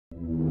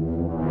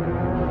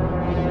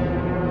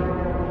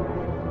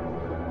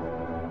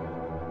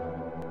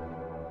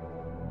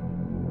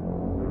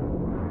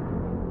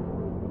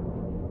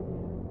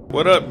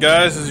What up,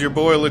 guys? This is your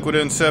boy Liquid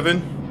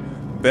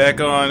N7,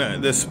 back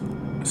on this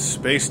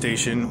space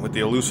station with the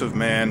elusive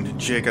man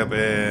Jacob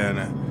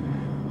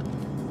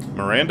and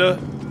Miranda.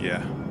 Yeah,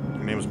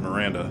 her name is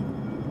Miranda.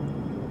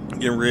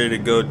 Getting ready to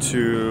go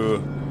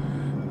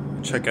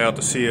to check out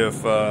to see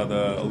if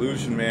the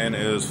illusion man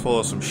is full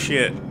of some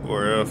shit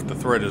or if the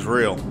threat is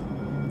real.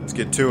 Let's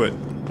get to it.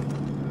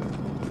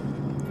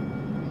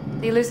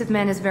 The elusive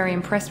man is very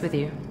impressed with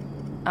you.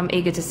 I'm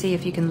eager to see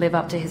if you can live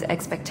up to his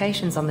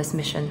expectations on this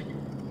mission.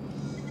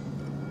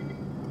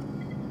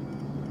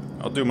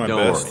 I'll do my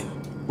Don't best. worry.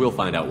 We'll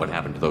find out what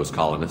happened to those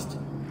colonists.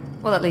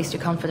 Well, at least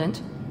you're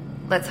confident.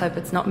 Let's hope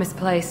it's not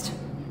misplaced.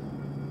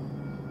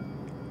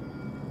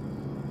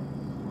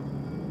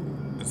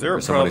 Is there a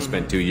For someone who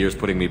problem? spent 2 years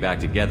putting me back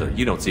together,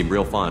 you don't seem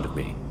real fond of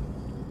me.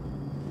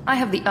 I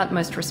have the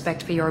utmost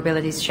respect for your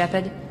abilities,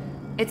 Shepard.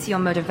 It's your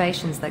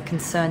motivations that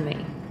concern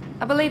me.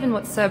 I believe in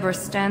what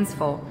Cerberus stands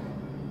for.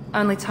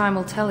 Only time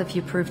will tell if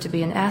you prove to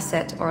be an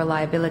asset or a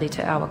liability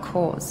to our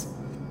cause.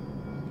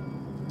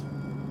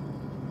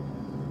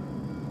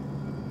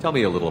 Tell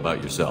me a little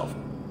about yourself.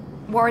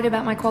 Worried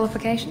about my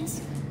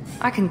qualifications?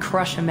 I can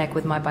crush a mech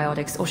with my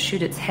biotics or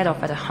shoot its head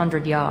off at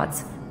 100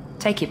 yards.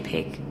 Take your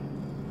pick.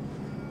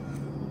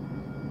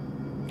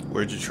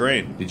 Where'd you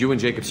train? Did you and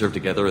Jacob serve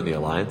together in the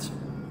Alliance?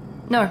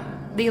 No,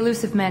 the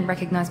elusive man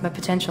recognized my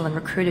potential and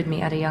recruited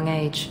me at a young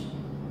age.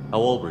 How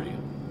old were you?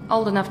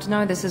 Old enough to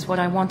know this is what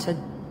I wanted.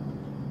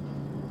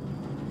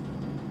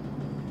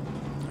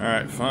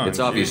 Alright, fine. It's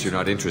obvious Jeez. you're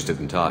not interested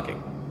in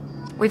talking.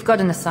 We've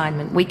got an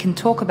assignment. We can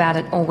talk about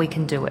it or we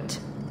can do it.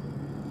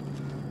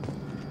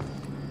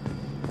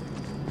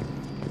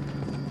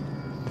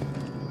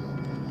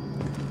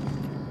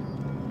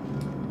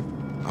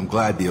 I'm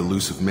glad the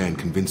elusive man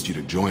convinced you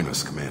to join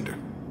us, Commander.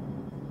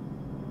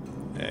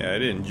 Hey, I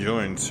didn't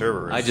join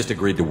Cerberus. I just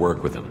agreed to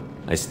work with him.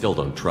 I still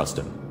don't trust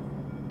him.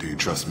 Do you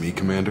trust me,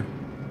 Commander?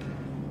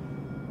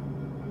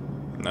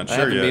 Not I sure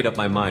haven't yet. made up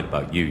my mind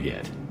about you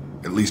yet.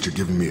 At least you're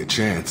giving me a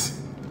chance.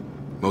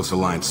 Most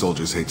Alliance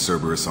soldiers hate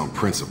Cerberus on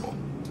principle.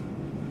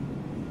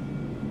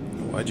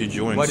 Why'd you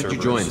join Why Cerberus? did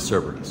you join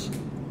Cerberus?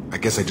 I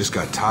guess I just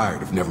got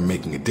tired of never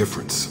making a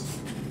difference.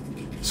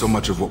 So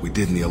much of what we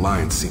did in the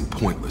Alliance seemed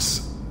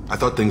pointless. I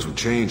thought things would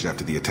change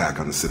after the attack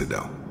on the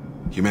Citadel.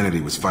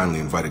 Humanity was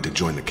finally invited to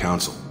join the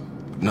Council,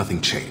 but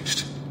nothing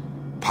changed.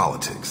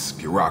 Politics,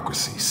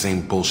 bureaucracy,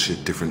 same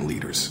bullshit, different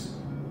leaders.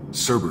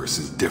 Cerberus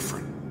is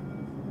different.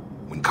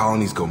 When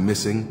colonies go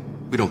missing,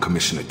 we don't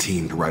commission a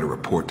team to write a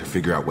report to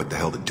figure out what the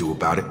hell to do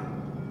about it.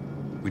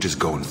 We just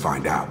go and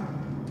find out.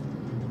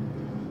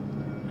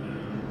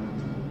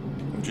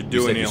 What'd you You do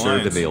in said the you served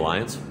Alliance? in the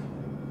Alliance?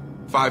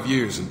 5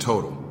 years in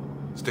total.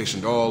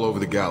 Stationed all over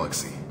the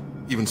galaxy.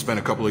 Even spent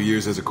a couple of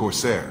years as a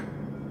Corsair.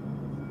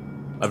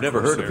 I've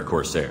never heard of the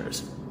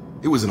Corsairs.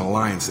 It was an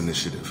Alliance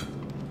initiative.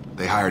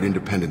 They hired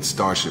independent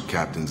starship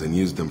captains and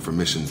used them for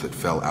missions that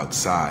fell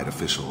outside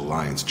official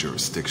Alliance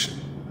jurisdiction.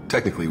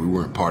 Technically, we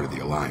weren't part of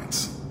the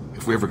Alliance.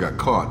 If we ever got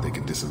caught, they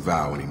could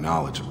disavow any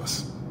knowledge of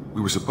us.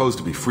 We were supposed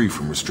to be free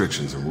from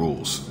restrictions and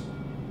rules,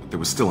 but there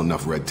was still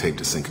enough red tape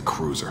to sink a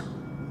cruiser.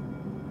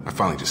 I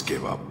finally just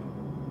gave up.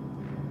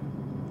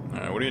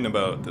 Alright, what do you know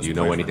about this? Do you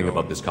know place anything we're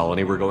about going? this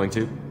colony we're going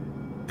to?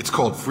 It's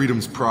called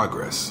Freedom's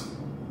Progress.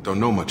 Don't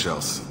know much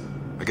else.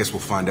 I guess we'll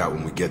find out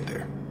when we get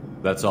there.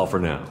 That's all for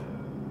now.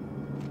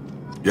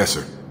 Yes,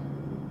 sir.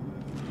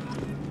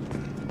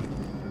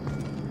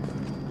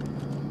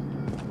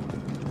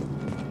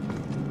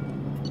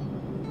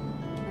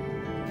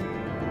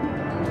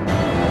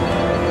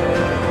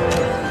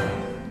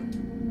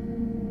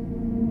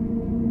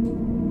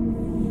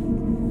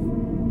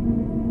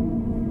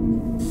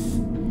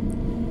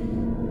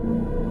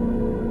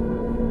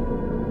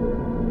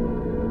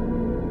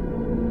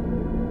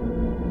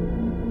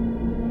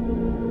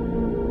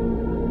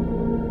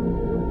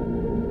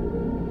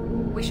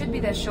 We should be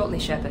there shortly,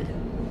 Shepard.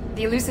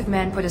 The elusive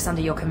man put us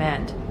under your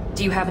command.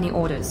 Do you have any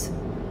orders?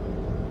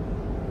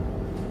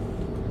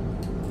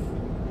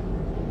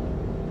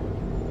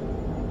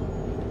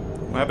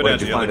 What happened What at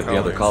did you the find other at the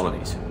other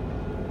colonies?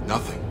 colonies?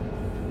 Nothing.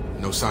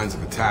 No signs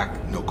of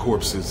attack, no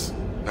corpses,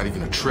 not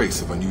even a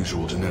trace of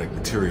unusual genetic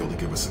material to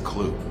give us a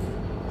clue.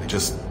 They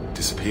just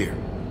disappear.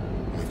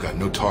 We've got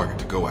no target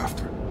to go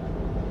after.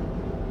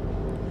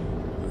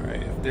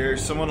 Alright, if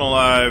there's someone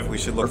alive, we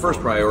should look Our first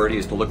for 'em. priority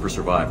is to look for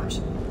survivors.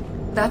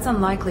 That's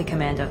unlikely,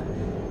 Commander.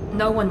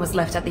 No one was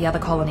left at the other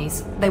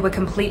colonies. They were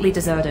completely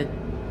deserted.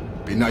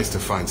 Be nice to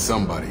find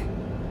somebody.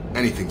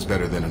 Anything's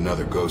better than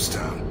another ghost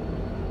town.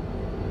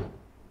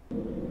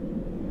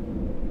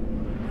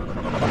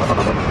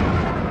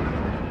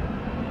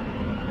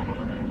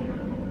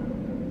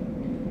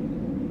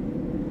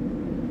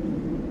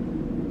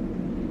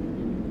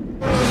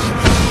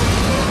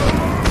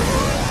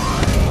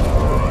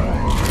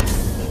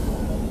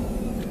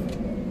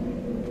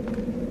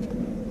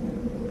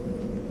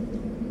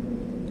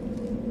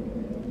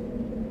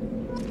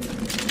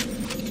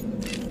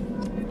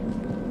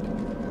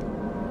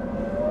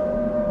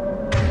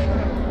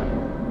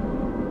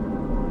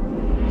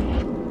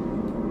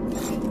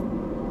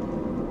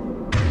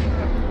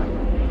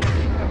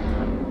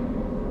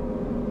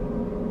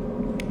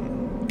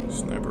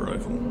 Sniper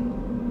rifle.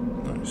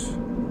 Nice.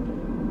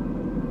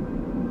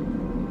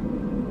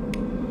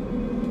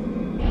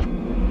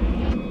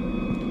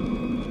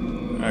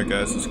 Alright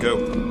guys, let's go.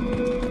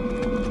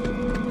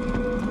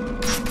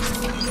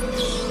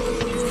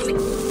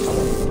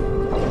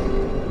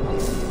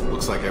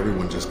 Looks like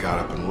everyone just got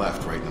up and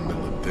left right in the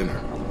middle of dinner.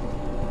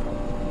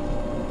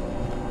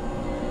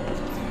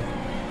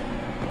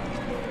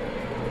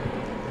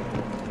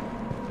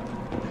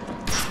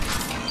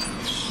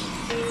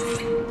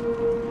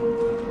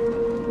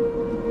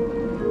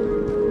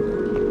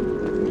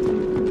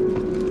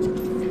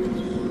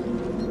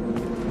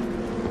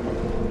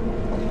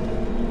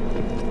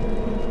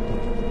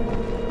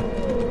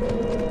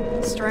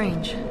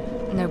 Strange.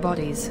 No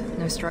bodies,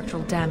 no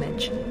structural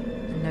damage,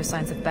 and no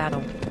signs of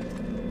battle.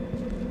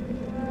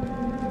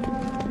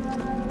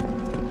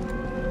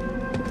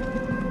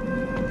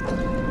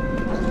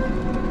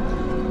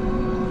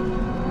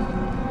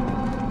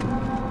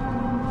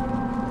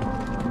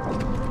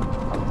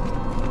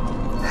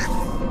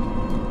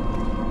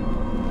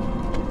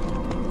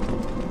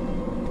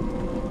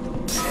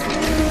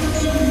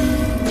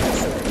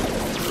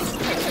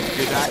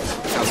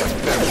 Sounds like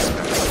feathers.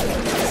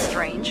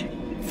 Strange.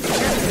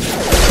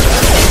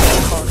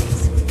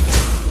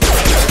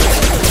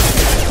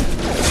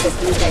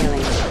 System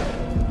failing.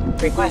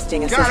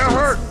 Requesting assistance. Gotta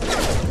hurt!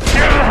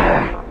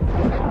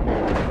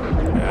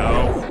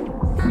 Ow.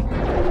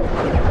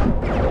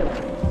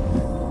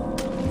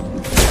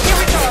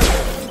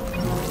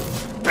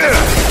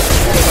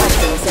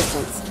 Requesting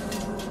assistance.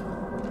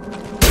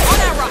 On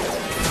our right!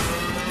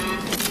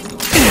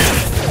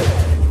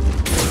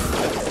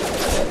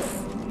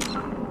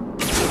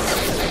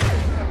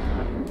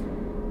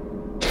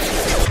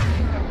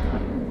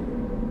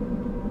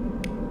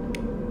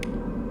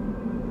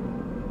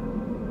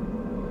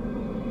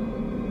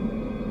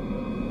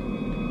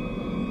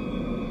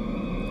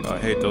 I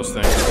hate those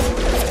things.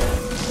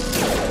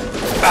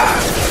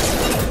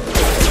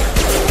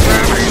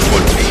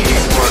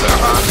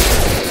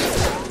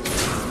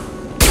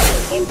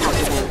 Impact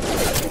event.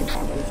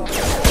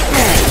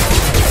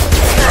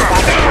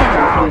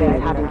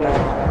 Have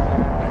engaged.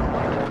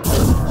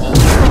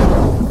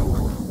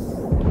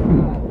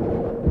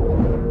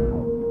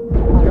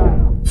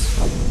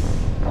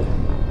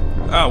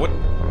 Ah, what?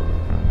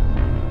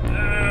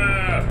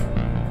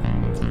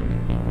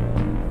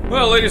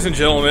 Well, ladies and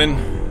gentlemen,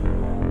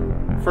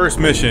 first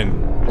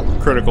mission,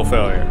 critical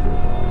failure.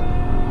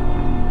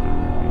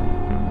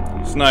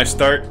 It's a nice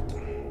start.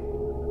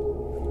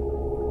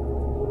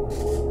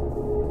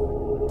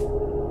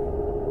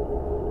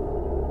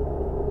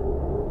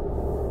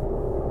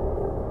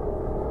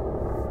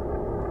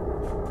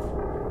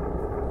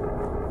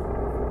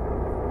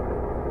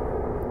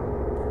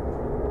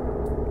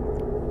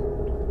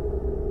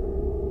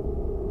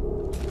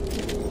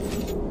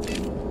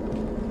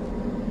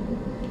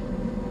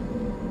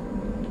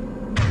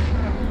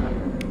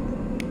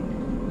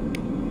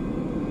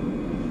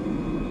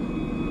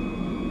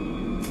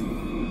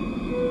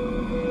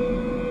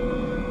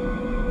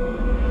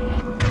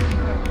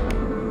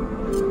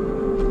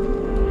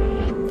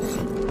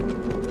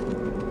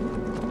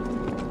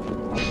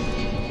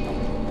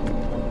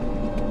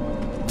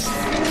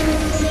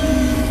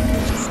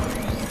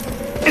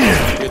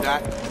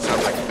 That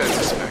sounds like fence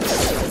specs.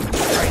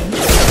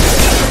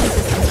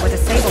 Systems were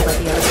disabled at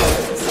the other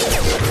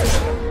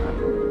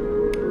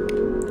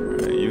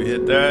Alright, you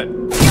hit that.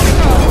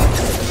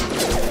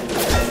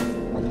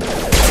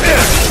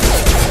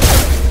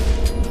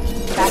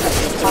 Backup.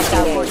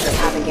 Hostile forces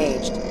have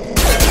engaged.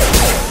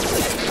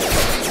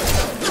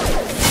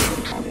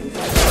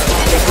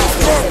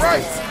 Requesting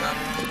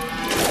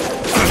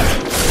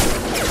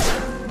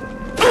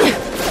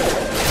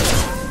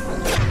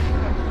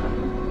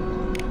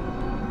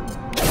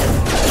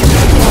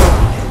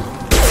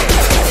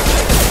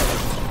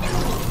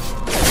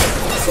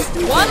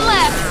assistance. One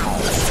left!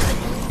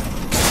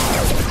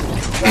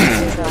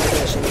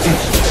 Neutralization.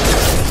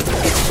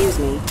 Excuse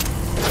me.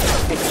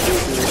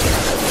 Excuse me.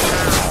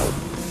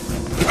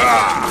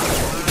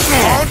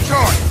 On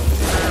target!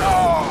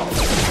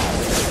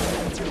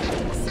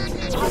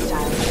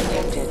 Hostile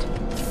detected.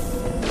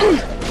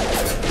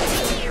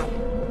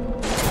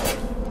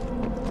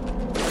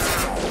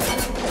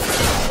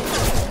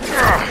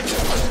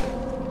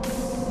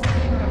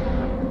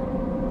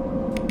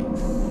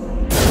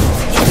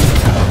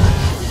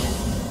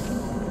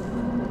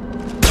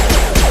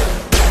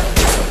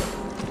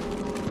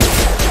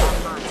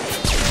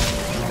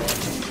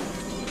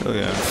 Oh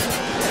yeah.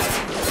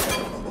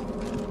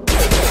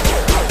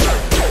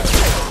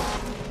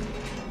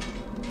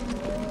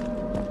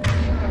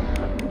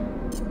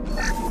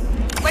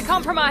 We're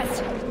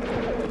compromised!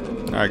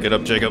 Alright, get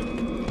up, Jacob.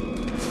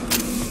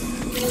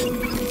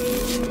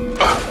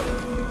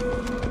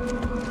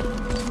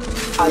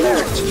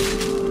 Alert.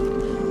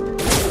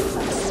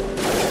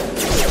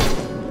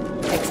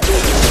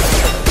 Excuse me.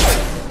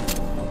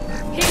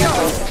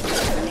 Here!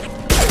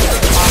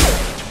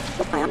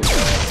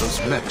 Those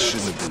mechs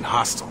shouldn't have been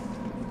hostile.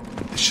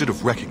 They should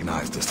have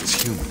recognized us as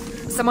human.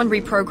 Someone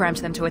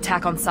reprogrammed them to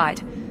attack on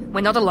sight. We're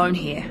not alone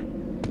here.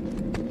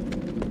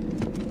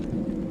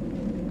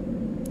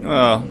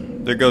 Oh,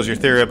 there goes your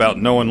theory about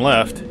no one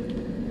left.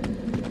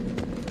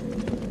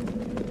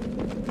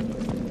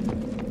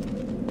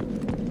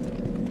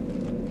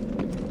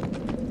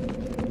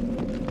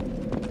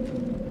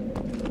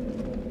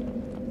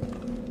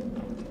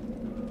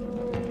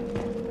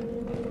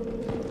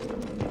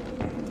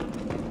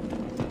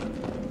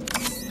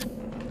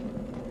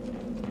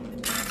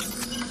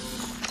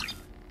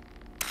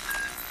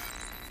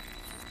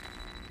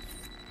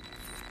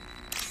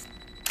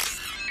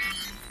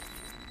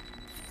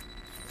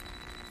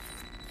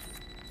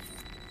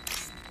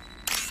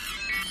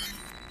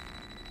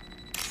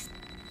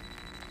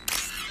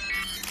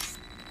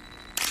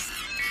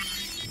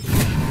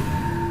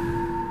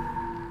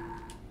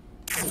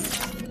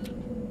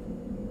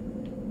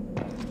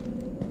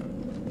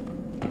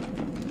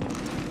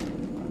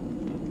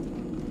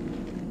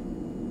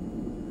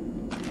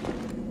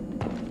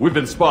 We've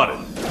been spotted.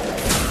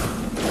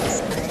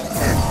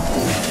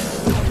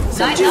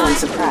 Subduing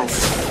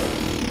suppressed.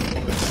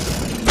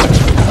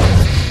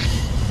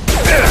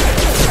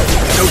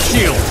 No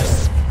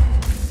shields.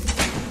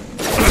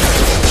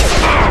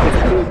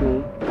 Excuse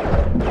me.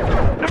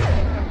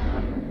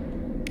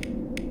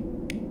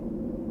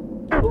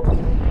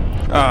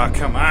 Ah,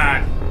 come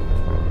on.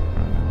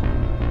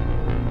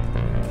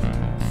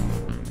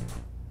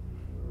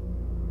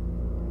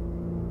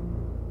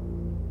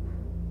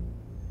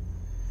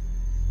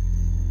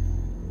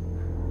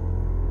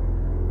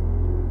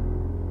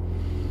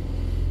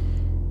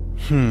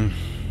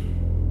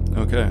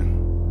 Okay.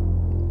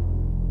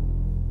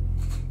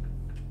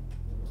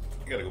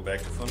 Gotta go back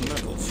to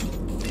fundamentals.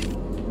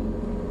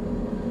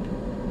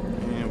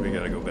 And we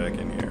gotta go back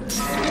in here.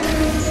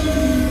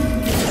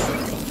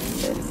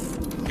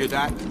 Hear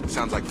that?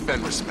 Sounds like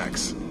Fenris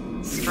specs.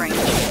 Strange.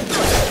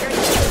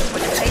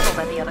 With the table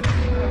at the other.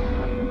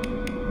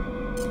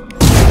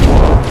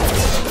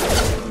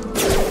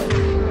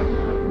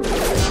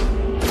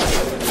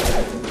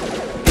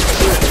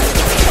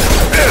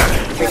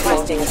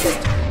 Requesting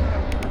assistance.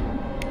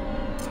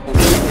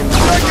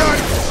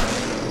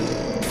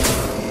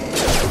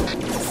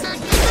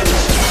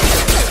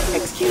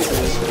 Excuse me.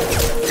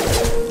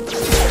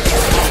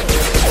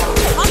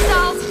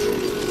 Hostiles!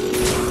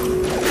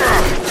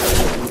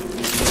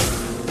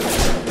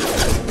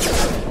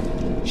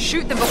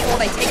 Shoot them before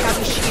they take out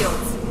his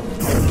shields.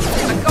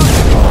 I got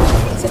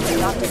it. System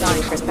not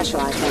designed for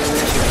specialized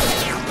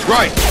ammunition.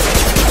 Right!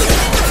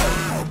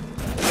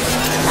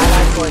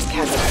 Allied force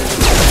casualties.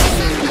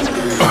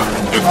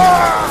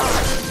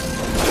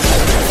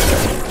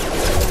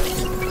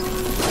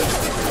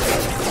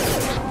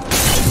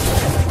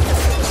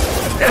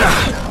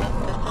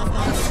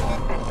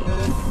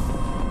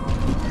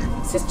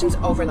 Systems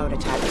overload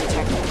attack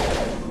detected.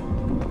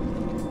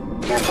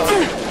 Careful.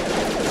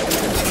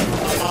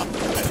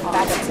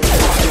 Backup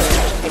system.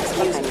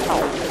 Excuse me.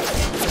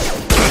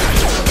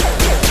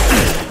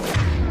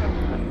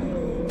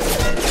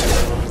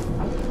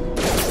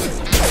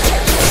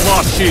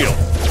 Lost shield.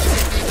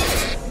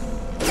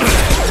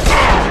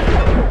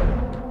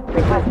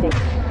 Requesting.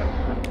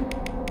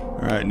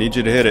 Alright, need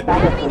you to hit it.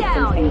 Backup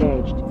systems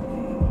engaged.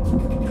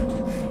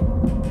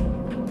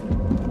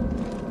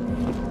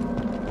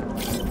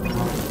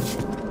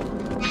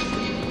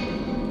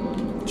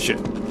 Shit.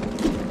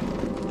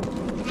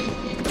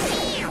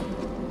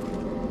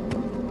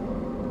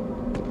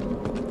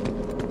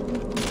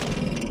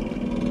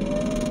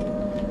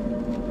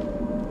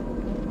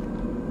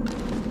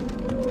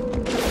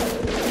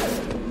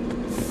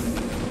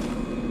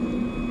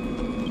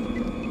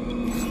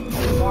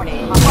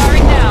 Warning.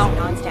 Firing now.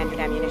 Non-standard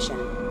ammunition.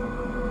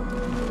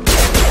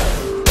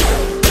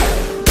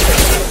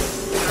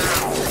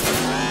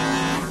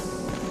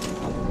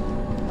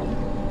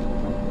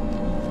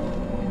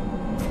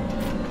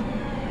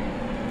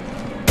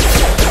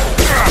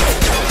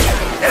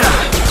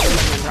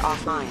 Member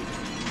offline.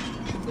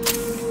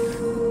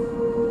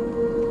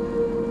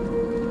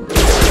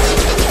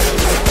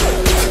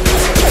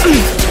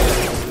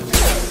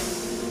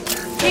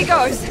 Here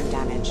goes. System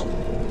damage.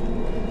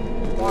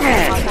 Warning.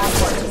 Hostile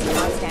forces.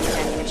 Non-standard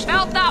ammunition.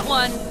 About that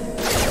one.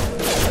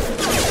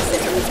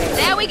 System failure.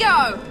 There we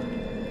go.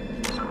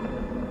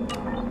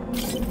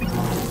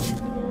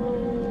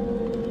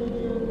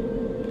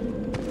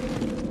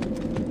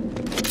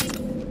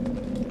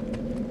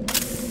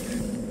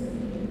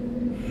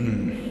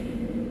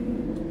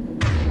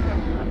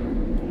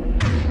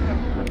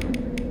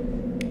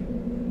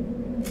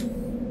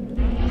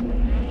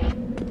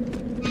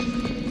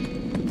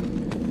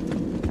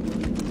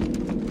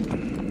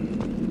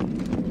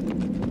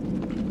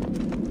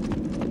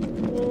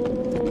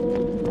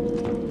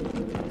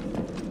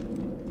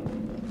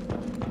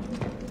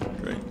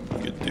 Great.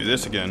 We get to do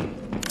this again.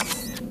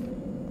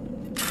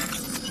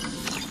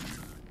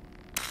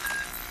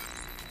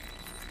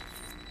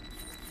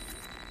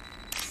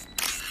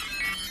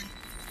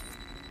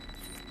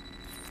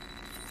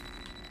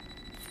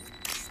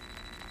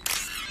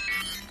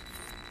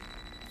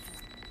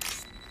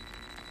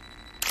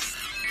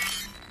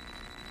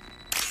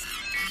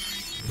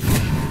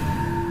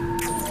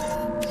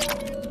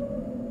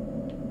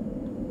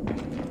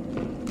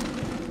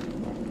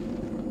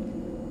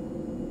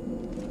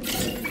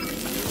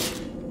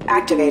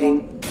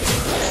 Activating.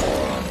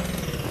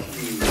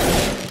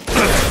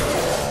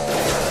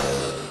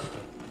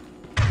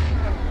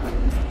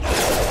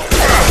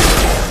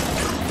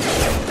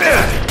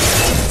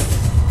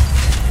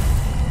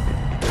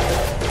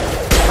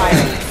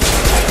 Firing.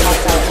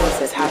 Hostile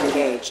forces have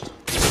engaged.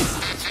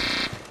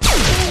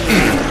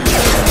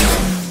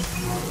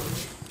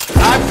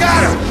 I've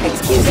got him!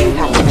 Excuse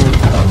impact event.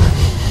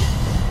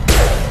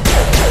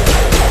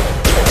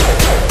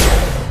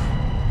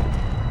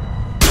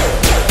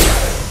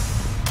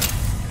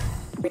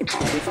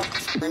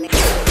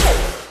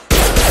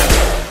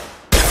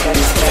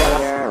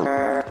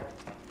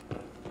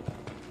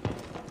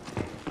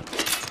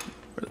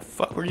 Where the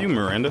fuck were you,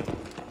 Miranda?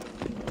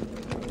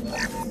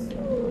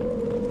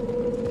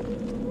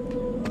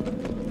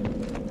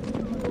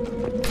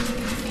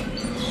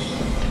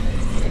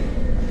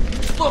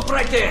 Look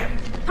right there!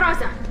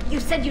 Praza, you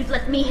said you'd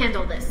let me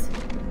handle this.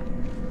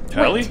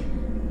 Tally?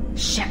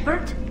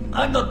 Shepard?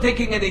 I'm not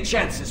taking any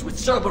chances with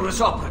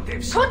Cerberus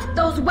operatives. Put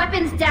those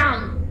weapons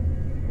down!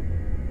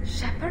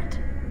 Shepard?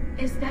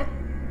 Is that...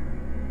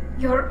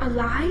 You're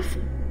alive?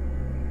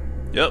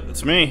 Yep,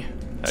 it's me.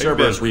 How you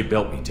Cerberus been?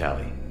 rebuilt me,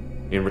 Tally.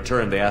 In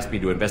return, they asked me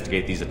to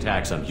investigate these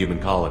attacks on human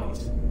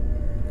colonies.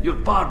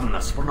 You'll pardon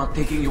us for not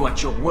taking you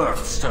at your word,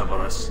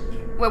 Cerberus.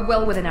 We're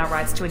well within our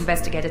rights to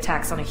investigate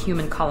attacks on a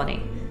human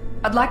colony.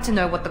 I'd like to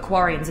know what the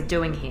Quarians are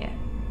doing here.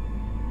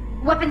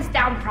 Weapons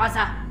down,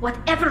 Praza.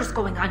 Whatever's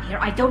going on here,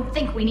 I don't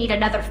think we need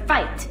another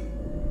fight.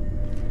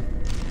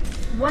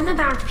 One of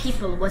our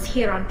people was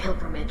here on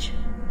pilgrimage.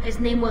 His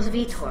name was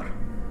Vitor.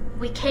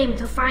 We came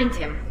to find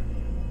him.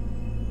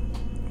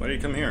 Why do you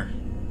come here?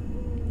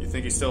 You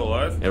think he's still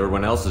alive?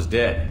 Everyone else is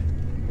dead.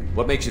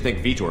 What makes you think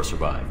Vitor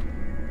survived?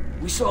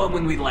 We saw him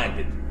when we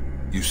landed.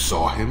 You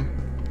saw him?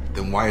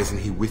 Then why isn't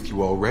he with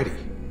you already?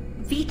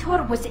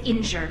 Vitor was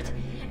injured,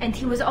 and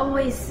he was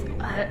always,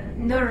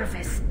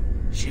 nervous.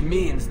 She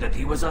means that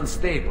he was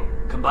unstable.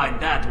 Combine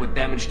that with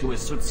damage to his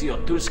suit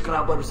CO2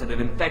 scrubbers and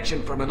an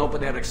infection from an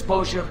open-air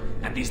exposure,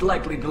 and he's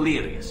likely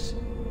delirious.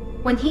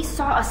 When he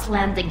saw us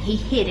landing, he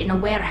hid in a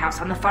warehouse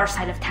on the far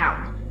side of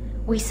town.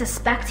 We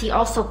suspect he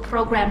also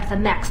programmed the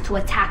mechs to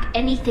attack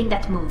anything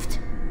that moved.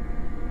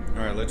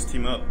 Alright, let's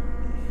team up.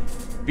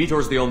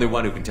 Vitor's the only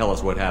one who can tell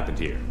us what happened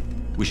here.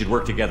 We should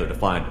work together to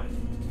find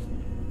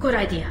him. Good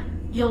idea.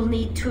 You'll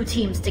need 2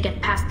 teams to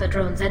get past the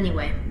drones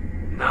anyway.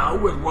 Now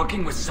we're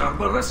working with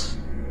Cerberus?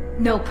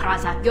 No,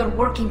 Praza, you're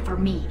working for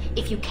me.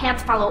 If you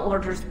can't follow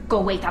orders, go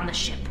wait on the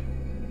ship.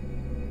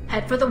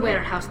 Head for the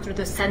warehouse through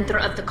the center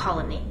of the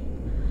colony.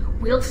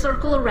 We'll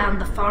circle around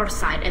the far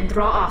side and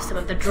draw off some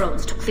of the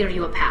drones to clear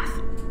you a path.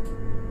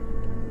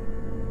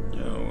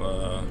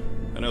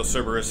 I know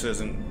Cerberus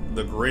isn't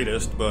the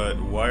greatest, but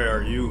why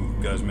are you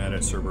guys mad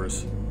at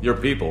Cerberus? Your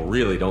people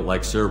really don't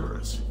like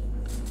Cerberus.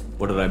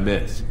 What did I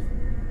miss?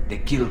 They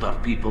killed our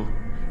people,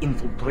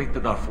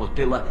 infiltrated our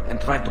flotilla, and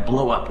tried to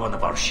blow up one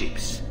of our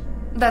ships.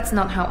 That's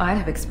not how I'd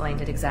have explained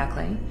it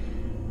exactly.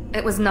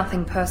 It was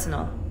nothing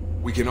personal.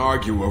 We can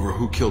argue over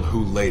who killed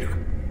who later.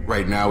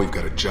 Right now, we've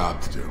got a job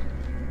to do.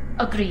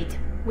 Agreed.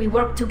 We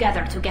work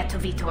together to get to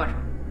Vitor.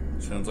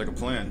 Sounds like a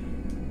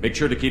plan. Make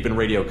sure to keep in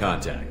radio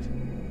contact.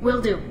 Will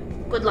do.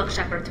 Good luck,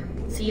 Shepard.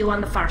 See you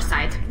on the far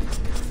side.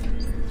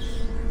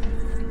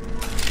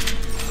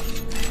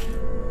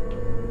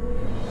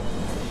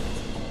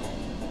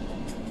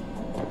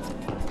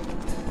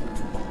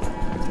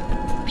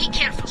 Be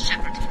careful,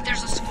 Shepard.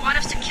 There's a squad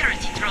of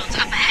security drones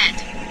up ahead.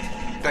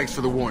 Thanks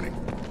for the warning.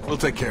 We'll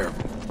take care of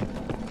it.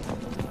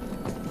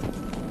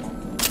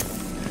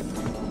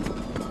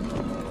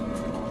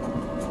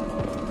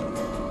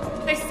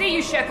 They see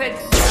you, Shepard.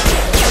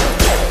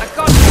 I've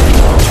got you.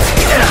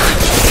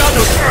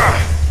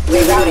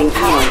 Rerouting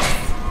power.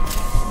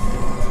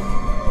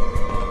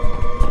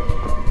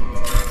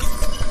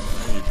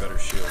 I need better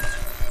shields.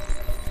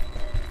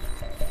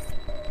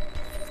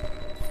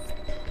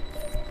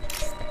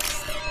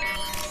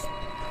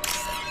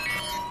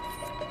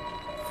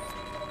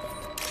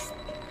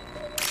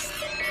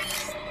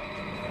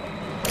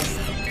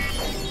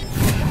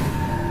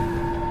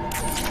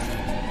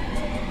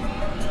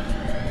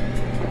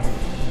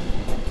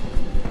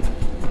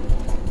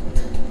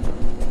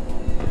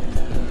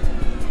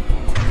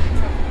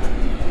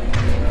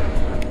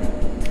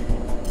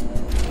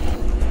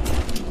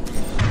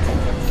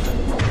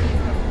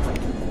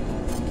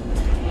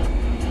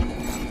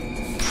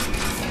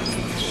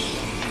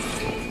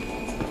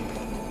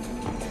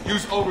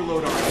 Use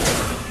overload on it.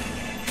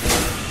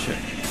 Shit.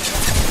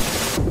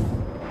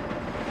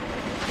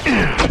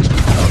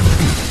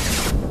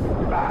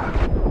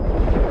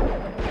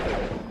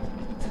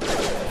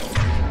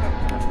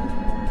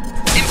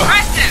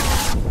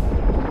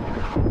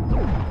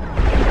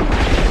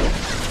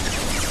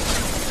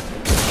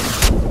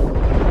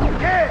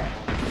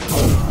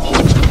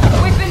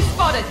 We've been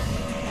spotted.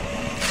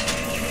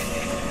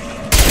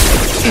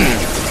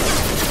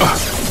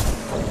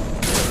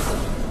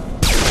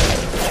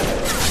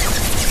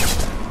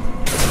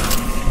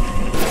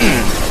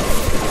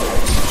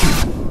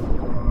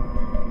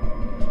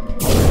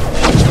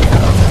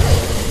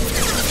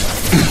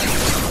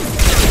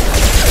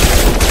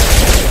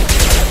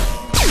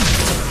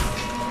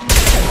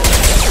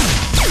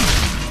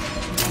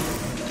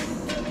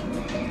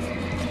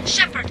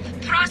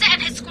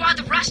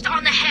 bashed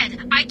on the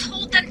head. I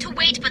told them to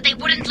wait, but they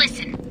wouldn't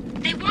listen.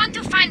 They want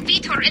to find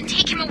Vitor and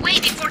take him away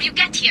before you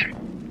get here.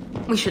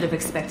 We should have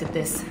expected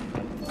this.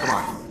 Come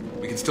on,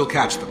 we can still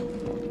catch them.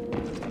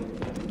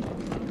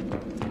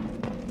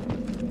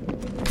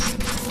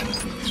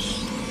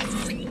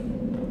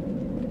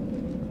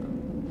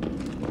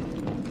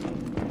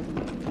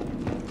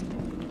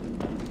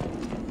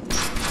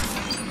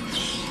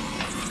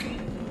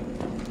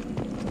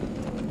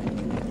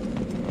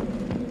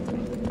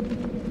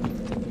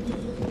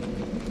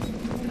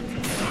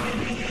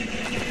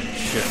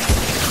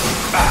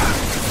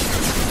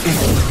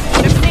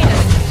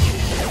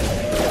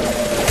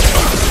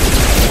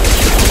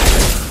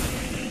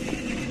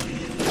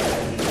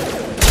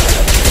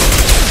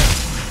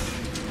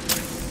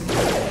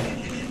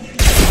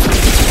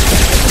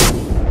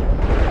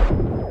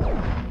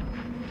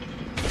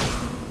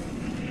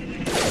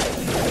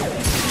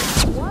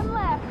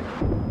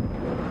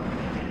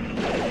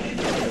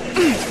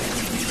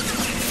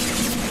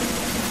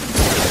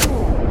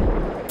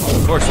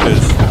 Of course it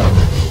is.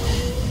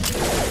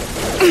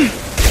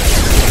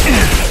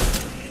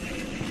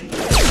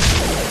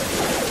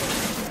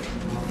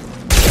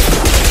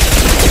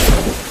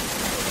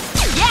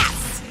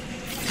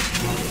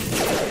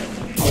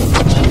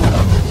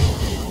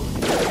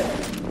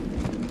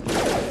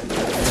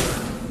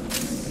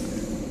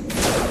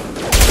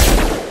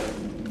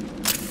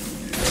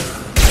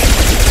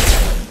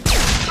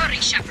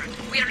 Hurry, Shepard.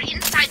 We're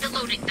inside the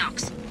loading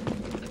docks.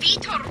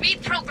 Vitor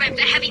reprogrammed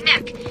the heavy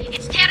mech.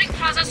 It's tearing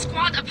Plaza's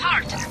squad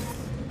apart.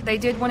 They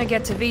did want to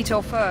get to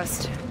Vitor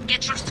first.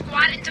 Get your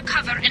squad into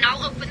cover and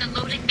I'll open the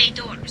loading bay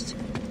doors.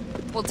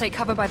 We'll take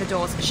cover by the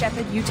doors.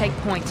 Shepard, you take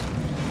point.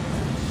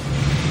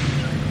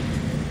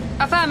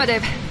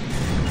 Affirmative.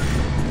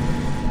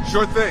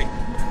 Sure thing.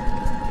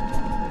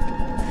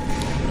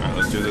 Alright,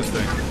 let's do this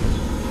thing.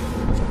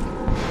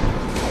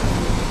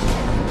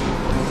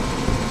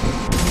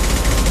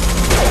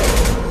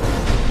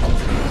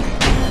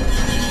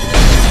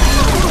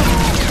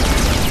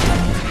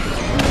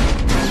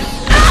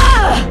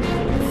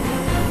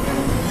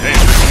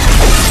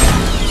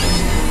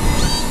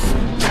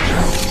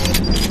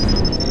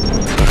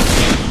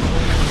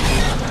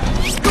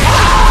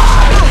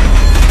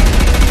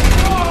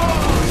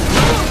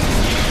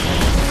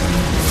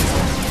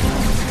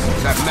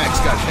 That mech's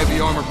got heavy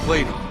armor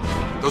plating.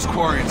 Those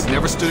Quarians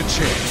never stood a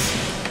chance.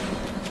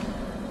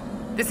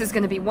 This is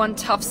gonna be one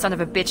tough son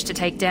of a bitch to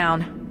take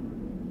down.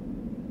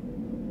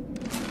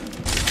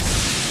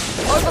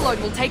 Overload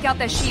will take out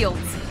their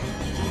shields.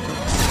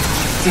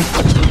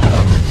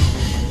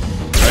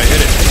 Alright,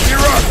 hit it. You're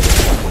up!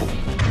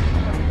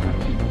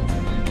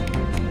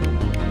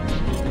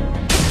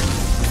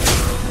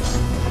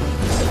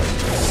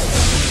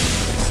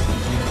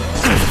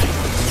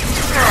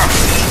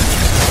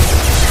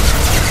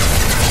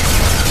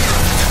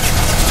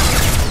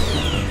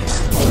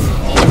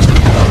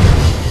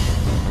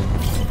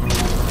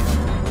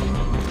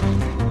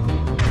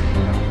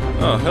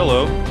 Oh,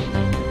 hello.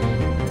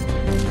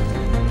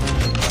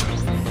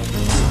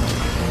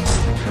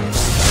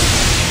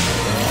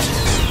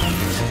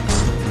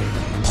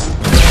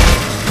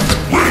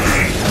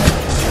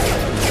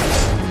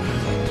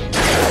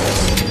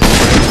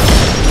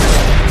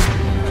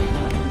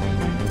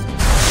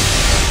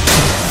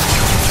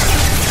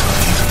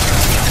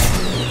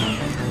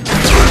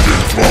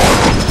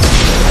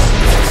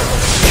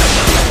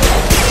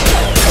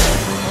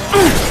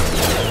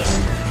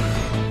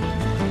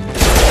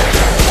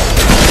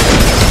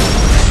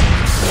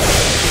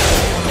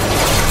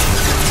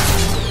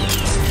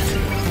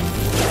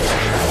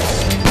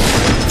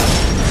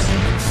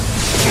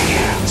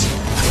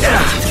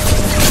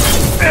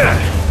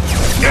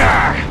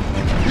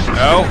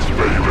 Ow.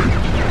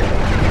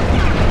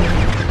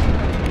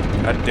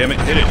 God damn it,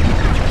 hit it.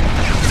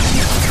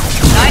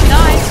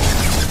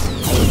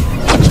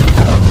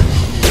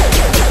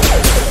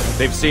 9-9.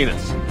 They've seen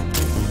us.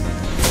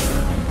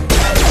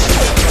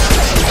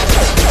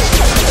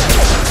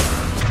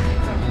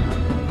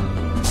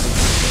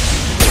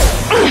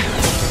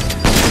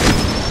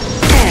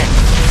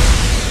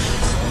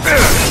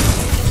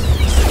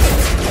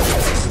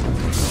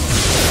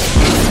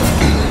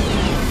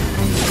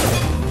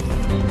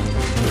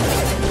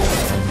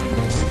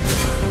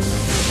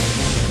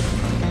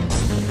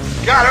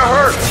 Gotta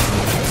hurt!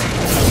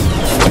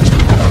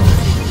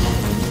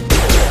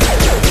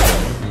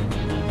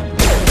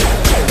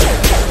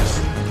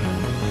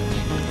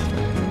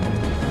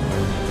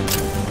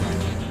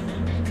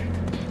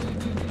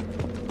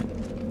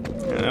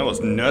 Yeah, that was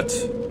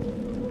nuts.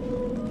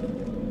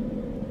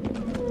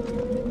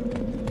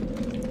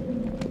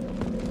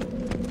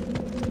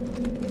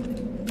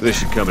 This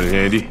should come in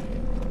handy.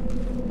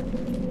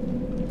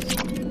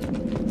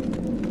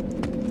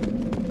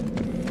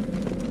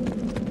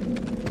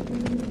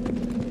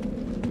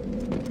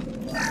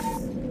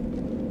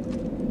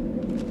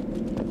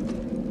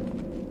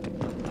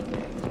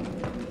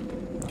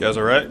 You guys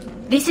alright?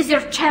 This is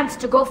your chance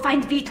to go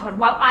find Vitor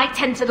while I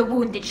tend to the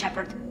wounded,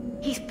 Shepard.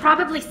 He's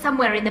probably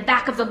somewhere in the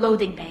back of the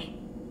loading bay.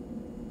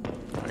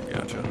 I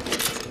gotcha.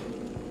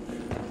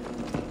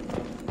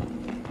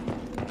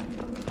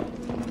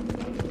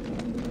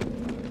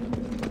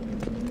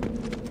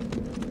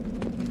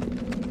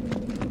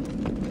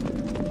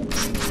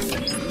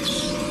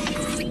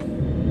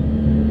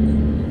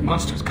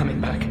 Monsters coming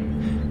back.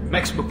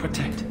 Mechs will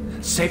protect.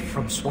 Safe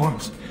from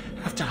swarms.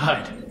 Have to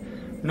hide.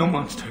 No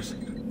monsters.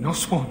 No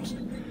swarms.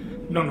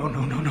 No.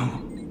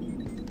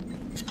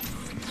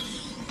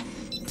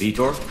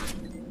 Vitor?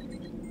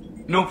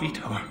 No,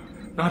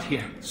 Vitor. Not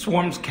here.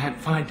 Swarms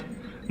can't find.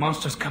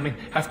 Monsters coming.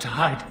 Have to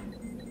hide.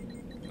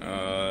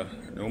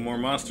 No more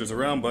monsters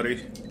around,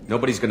 buddy.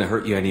 Nobody's gonna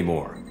hurt you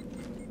anymore.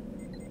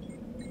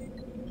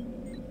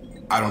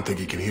 I don't think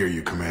he can hear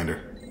you,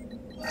 Commander.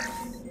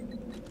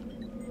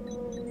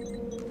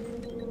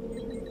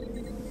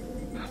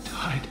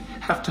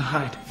 Have to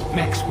hide.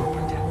 Mechs will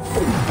protect.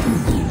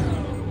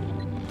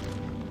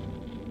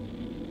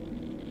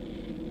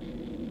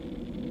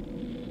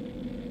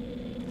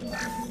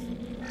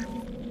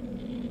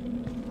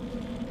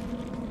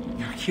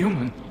 You're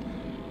human.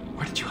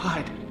 Where did you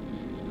hide?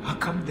 How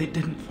come they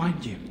didn't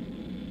find you?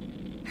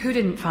 Who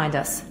didn't find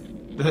us?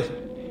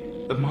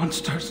 The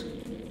monsters.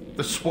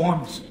 The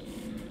swarms.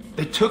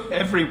 They took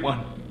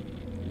everyone.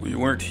 We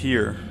weren't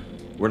here.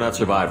 We're not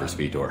survivors,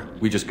 Vitor.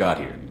 We just got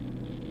here.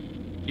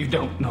 You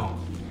don't know.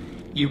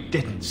 You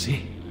didn't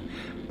see.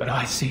 But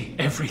I see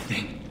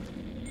everything.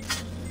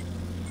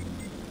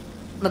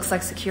 Looks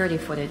like security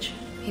footage.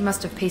 He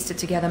must have pieced it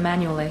together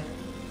manually.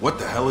 What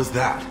the hell is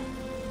that?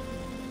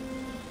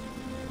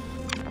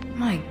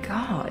 My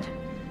god.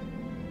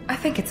 I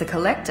think it's a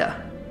collector.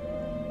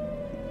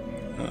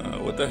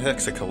 What the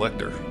heck's a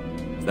collector?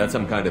 Is that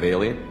some kind of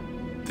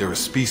alien? They're a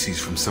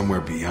species from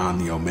somewhere beyond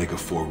the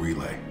Omega-4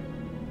 relay.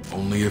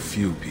 Only a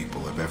few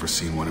people have ever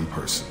seen one in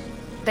person.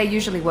 They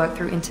usually work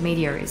through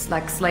intermediaries,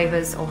 like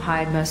slavers or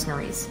hired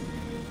mercenaries.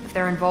 If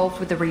they're involved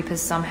with the Reapers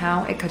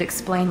somehow, it could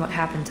explain what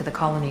happened to the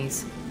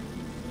colonies.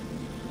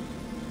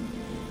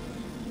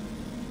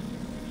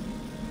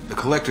 The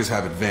Collectors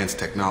have advanced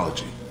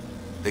technology.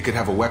 They could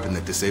have a weapon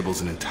that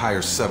disables an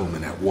entire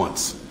settlement at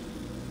once.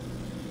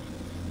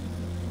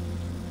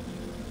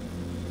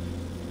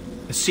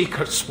 The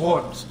Seeker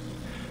swarms.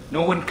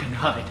 No one can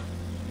hide.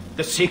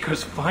 The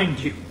Seekers find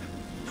you,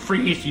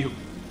 freeze you.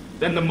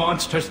 Then the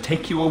monsters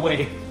take you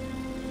away.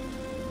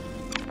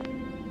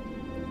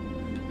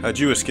 How'd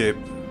you escape?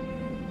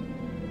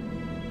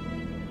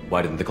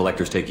 Why didn't the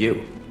Collectors take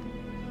you?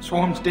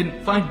 Swarms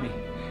didn't find me.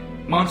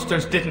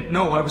 Monsters didn't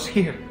know I was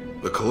here.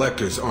 The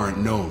Collectors aren't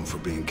known for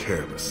being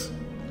careless.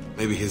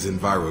 Maybe his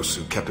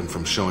envirosuit kept him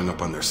from showing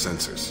up on their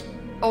sensors.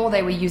 Or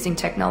they were using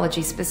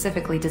technology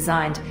specifically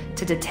designed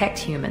to detect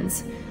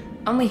humans.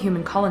 Only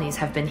human colonies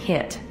have been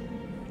hit.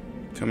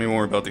 Tell me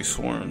more about these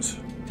swarms.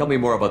 Tell me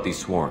more about these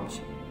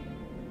swarms.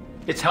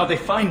 It's how they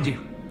find you.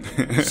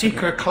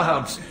 Seeker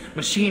clouds,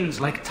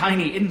 machines like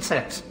tiny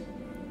insects.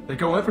 They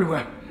go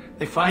everywhere.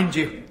 They find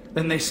you,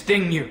 then they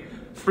sting you,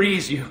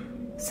 freeze you.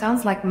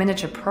 Sounds like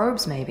miniature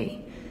probes,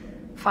 maybe.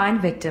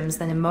 Find victims,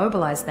 then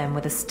immobilize them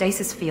with a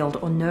stasis field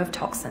or nerve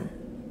toxin.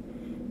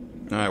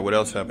 Alright, what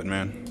else happened,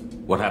 man?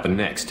 What happened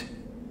next?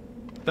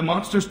 The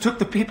monsters took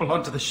the people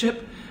onto the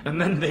ship, and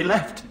then they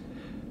left.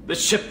 The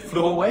ship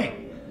flew away.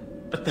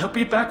 But they'll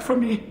be back for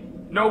me.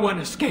 No one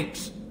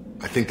escapes.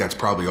 I think that's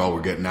probably all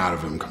we're getting out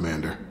of him,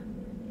 Commander.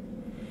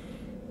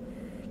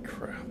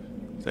 Crap.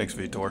 Thanks,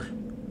 Vitor.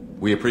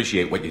 We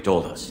appreciate what you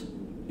told us.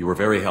 You were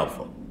very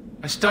helpful.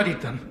 I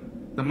studied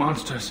them. The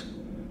monsters.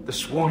 The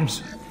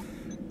swarms.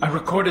 I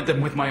recorded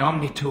them with my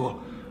Omni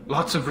tool.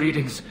 Lots of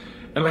readings.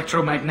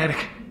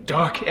 Electromagnetic.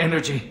 Dark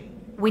energy.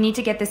 We need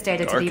to get this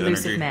data to the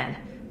elusive energy. man.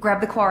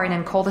 Grab the Quarian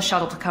and call the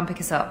shuttle to come pick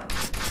us up.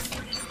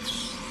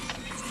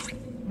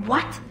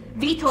 What?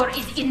 Vitor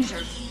is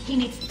injured. He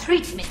needs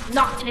treatment,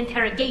 not an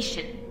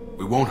interrogation.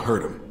 We won't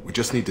hurt him. We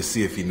just need to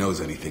see if he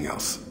knows anything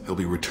else. He'll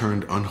be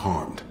returned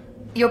unharmed.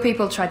 Your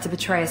people tried to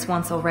betray us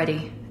once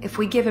already. If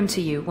we give him to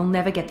you, we'll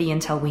never get the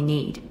intel we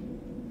need.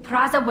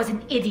 Praza was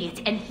an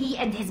idiot, and he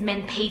and his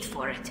men paid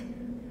for it.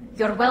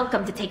 You're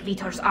welcome to take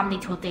Vitor's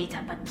Omnitool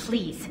data, but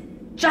please,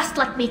 just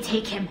let me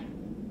take him.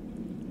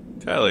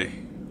 Tally,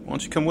 why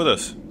don't you come with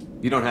us?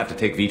 You don't have to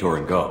take Vitor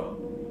and go.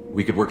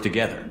 We could work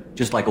together,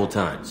 just like old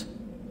times.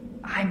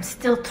 I'm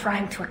still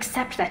trying to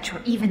accept that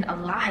you're even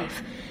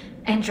alive,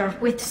 and you're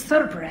with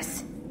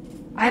Cerberus.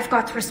 I've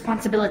got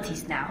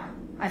responsibilities now.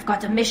 I've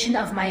got a mission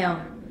of my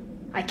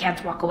own. I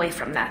can't walk away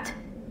from that.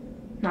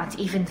 Not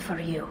even for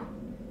you.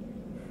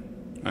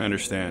 I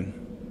understand.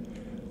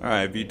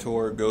 Alright,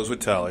 Vitor goes with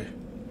Tally.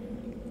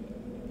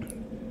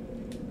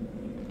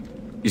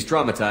 He's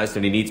traumatized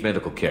and he needs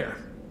medical care.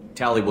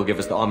 Tally will give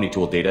us the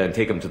Omnitool data and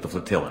take him to the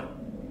flotilla.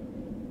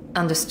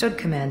 Understood,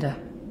 Commander.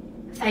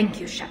 Thank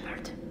you, Shepard.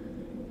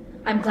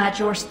 I'm glad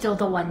you're still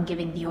the one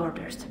giving the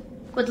orders.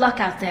 Good luck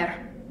out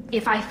there.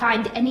 If I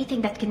find anything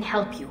that can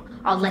help you,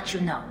 I'll let you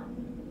know.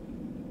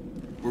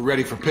 We're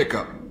ready for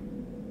pickup.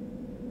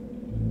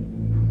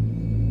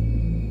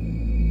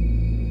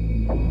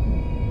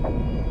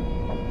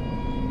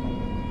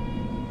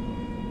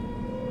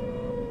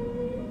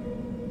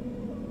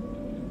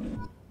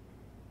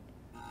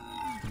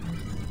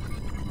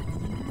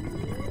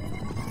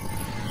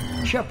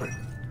 Shepard,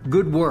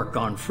 good work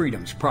on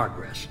Freedom's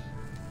progress.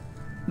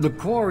 The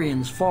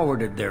Quarians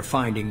forwarded their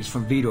findings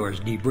from Vitor's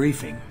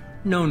debriefing.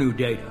 No new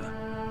data.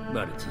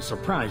 but it's a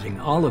surprising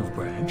olive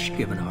branch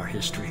given our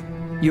history.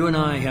 You and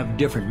I have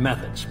different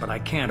methods, but I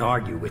can't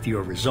argue with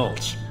your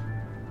results.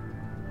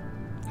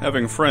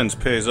 Having friends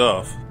pays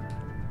off.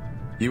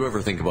 You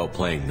ever think about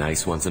playing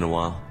nice once in a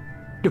while?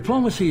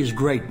 Diplomacy is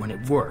great when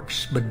it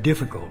works, but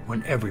difficult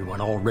when everyone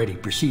already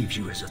perceives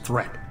you as a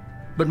threat.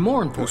 But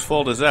more important, whose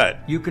fault is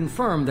that? You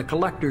confirm the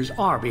collectors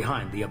are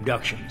behind the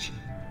abductions.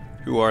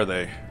 Who are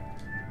they?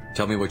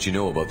 Tell me what you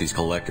know about these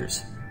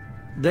collectors.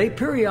 They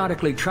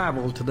periodically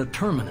travel to the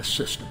terminus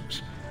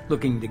systems,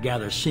 looking to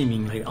gather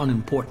seemingly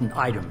unimportant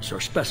items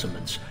or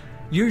specimens,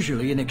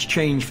 usually in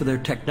exchange for their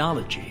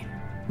technology.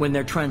 When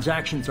their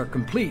transactions are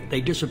complete,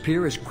 they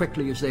disappear as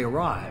quickly as they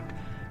arrived,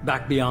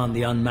 back beyond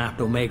the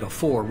unmapped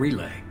Omega-4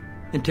 relay.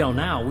 Until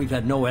now, we've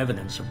had no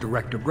evidence of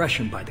direct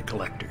aggression by the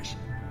collectors.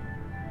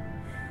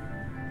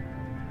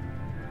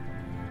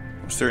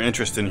 What's their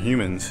interest in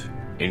humans?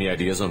 Any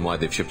ideas on why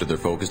they've shifted their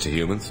focus to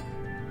humans?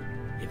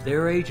 If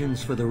they're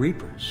agents for the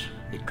Reapers,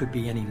 it could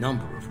be any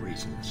number of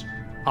reasons.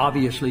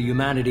 Obviously,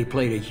 humanity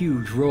played a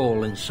huge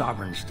role in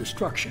Sovereign's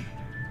destruction.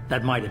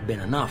 That might have been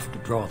enough to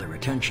draw their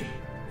attention.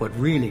 What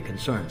really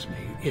concerns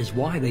me is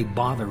why they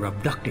bother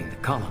abducting the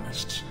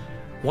colonists.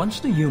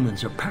 Once the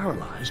humans are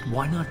paralyzed,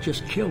 why not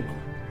just kill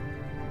them?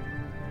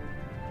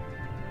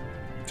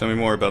 Tell me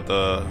more about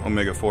the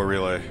Omega-4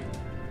 relay.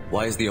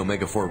 Why is the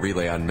Omega-4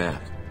 relay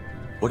unmapped?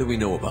 What do we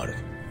know about it?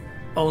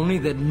 Only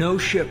that no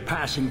ship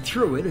passing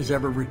through it has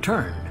ever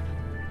returned.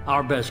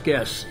 Our best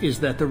guess is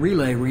that the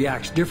relay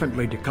reacts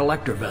differently to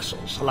collector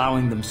vessels,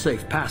 allowing them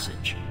safe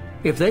passage.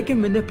 If they can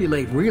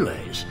manipulate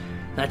relays,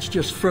 that's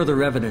just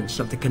further evidence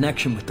of the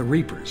connection with the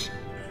Reapers.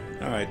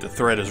 Alright, the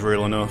threat is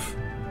real enough.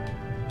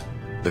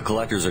 The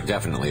collectors are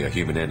definitely a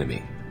human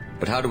enemy.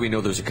 But how do we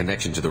know there's a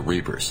connection to the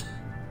Reapers?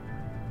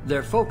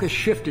 Their focus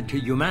shifted to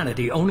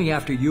humanity only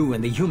after you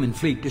and the human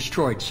fleet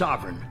destroyed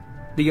Sovereign.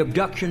 The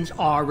abductions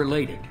are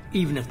related,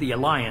 even if the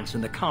Alliance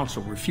and the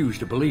Council refuse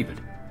to believe it.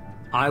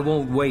 I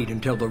won't wait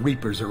until the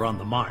Reapers are on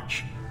the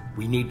march.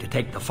 We need to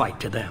take the fight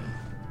to them.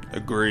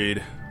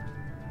 Agreed.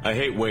 I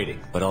hate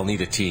waiting, but I'll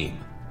need a team.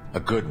 A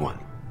good one.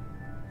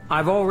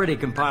 I've already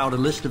compiled a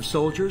list of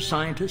soldiers,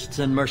 scientists,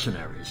 and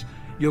mercenaries.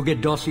 You'll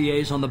get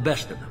dossiers on the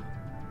best of them.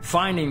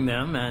 Finding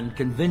them and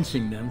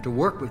convincing them to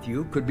work with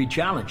you could be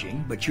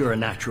challenging, but you're a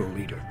natural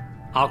leader.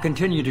 I'll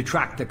continue to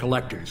track the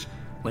collectors.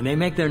 When they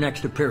make their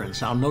next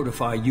appearance, I'll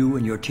notify you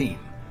and your team.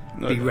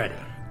 Be ready.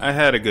 I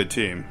had a good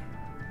team.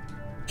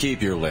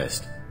 Keep your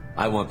list.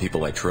 I want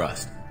people I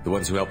trust. The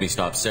ones who helped me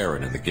stop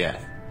Saren and the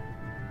Geth.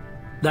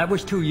 That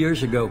was 2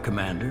 years ago,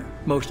 Commander.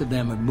 Most of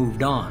them have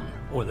moved on,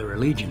 or their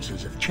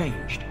allegiances have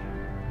changed.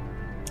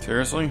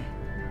 Seriously?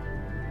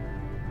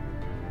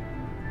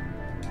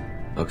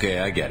 Okay,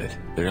 I get it.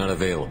 They're not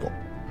available.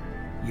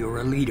 You're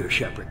a leader,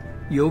 Shepard.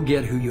 You'll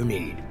get who you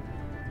need.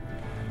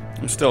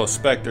 I'm still a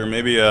Spectre.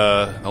 Maybe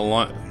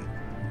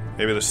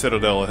maybe the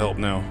Citadel will help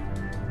now.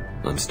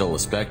 I'm still a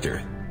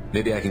Spectre.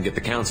 Maybe I can get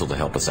the Council to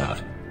help us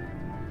out.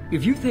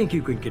 If you think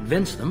you can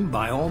convince them,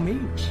 by all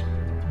means.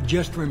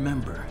 Just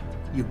remember,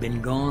 you've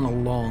been gone a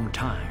long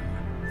time.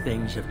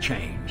 Things have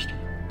changed.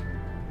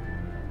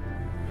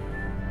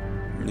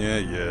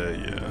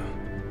 Yeah.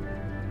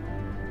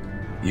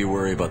 You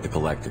worry about the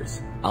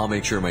collectors. I'll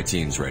make sure my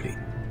team's ready.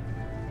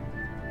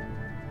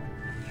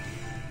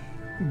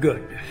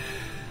 Good.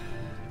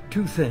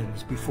 2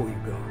 things before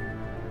you go.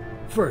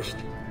 First,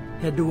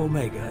 head to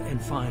Omega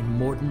and find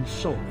Mordin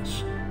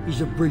Solus.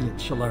 He's a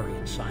brilliant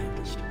Solarian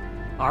scientist.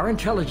 Our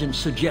intelligence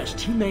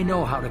suggests he may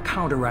know how to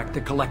counteract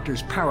the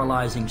Collector's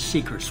paralyzing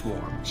Seeker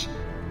swarms.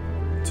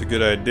 It's a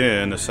good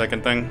idea. And the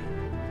second thing?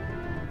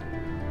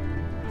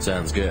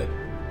 Sounds good.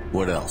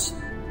 What else?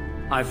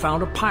 I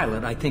found a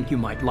pilot I think you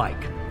might like.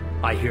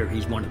 I hear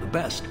he's one of the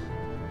best.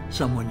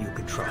 Someone you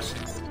can trust.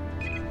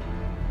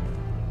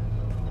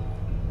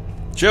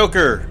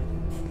 Joker!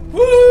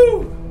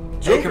 Woo!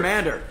 Hey,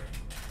 Commander.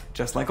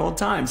 Just like old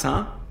times,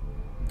 huh?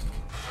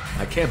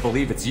 I can't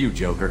believe it's you,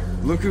 Joker.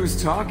 Look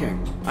who's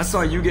talking. I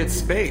saw you get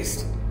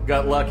spaced.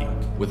 Got lucky,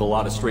 with a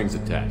lot of strings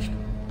attached.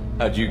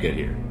 How'd you get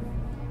here?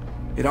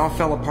 It all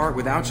fell apart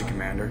without you,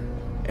 Commander.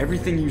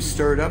 Everything you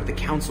stirred up, the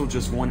Council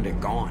just wanted it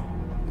gone.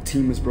 The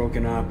team was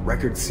broken up,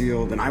 record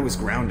sealed, and I was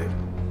grounded.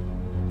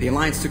 The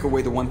Alliance took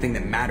away the one thing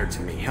that mattered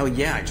to me. Hell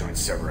yeah, I joined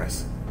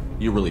Cerberus.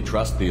 You really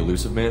trust the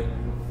Elusive Man?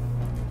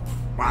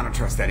 Well, I don't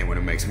trust anyone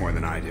who makes more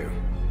than I do.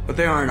 But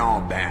they aren't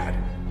all bad.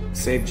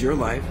 Saved your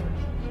life,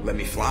 let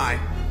me fly,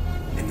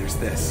 and there's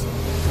this.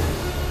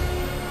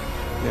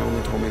 They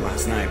only told me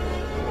last night.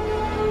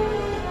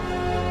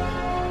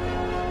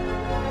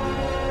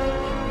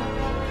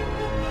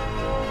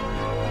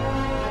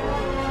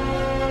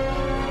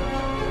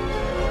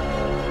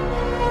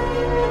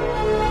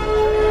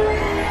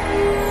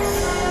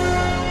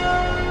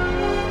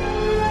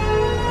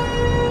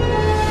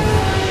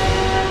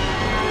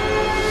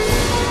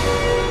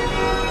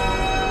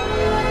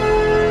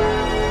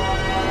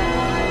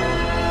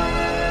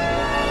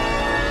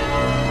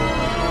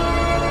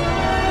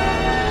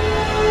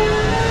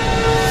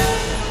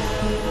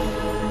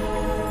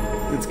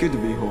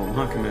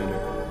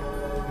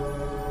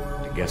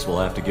 I guess we'll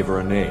have to give her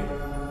a name.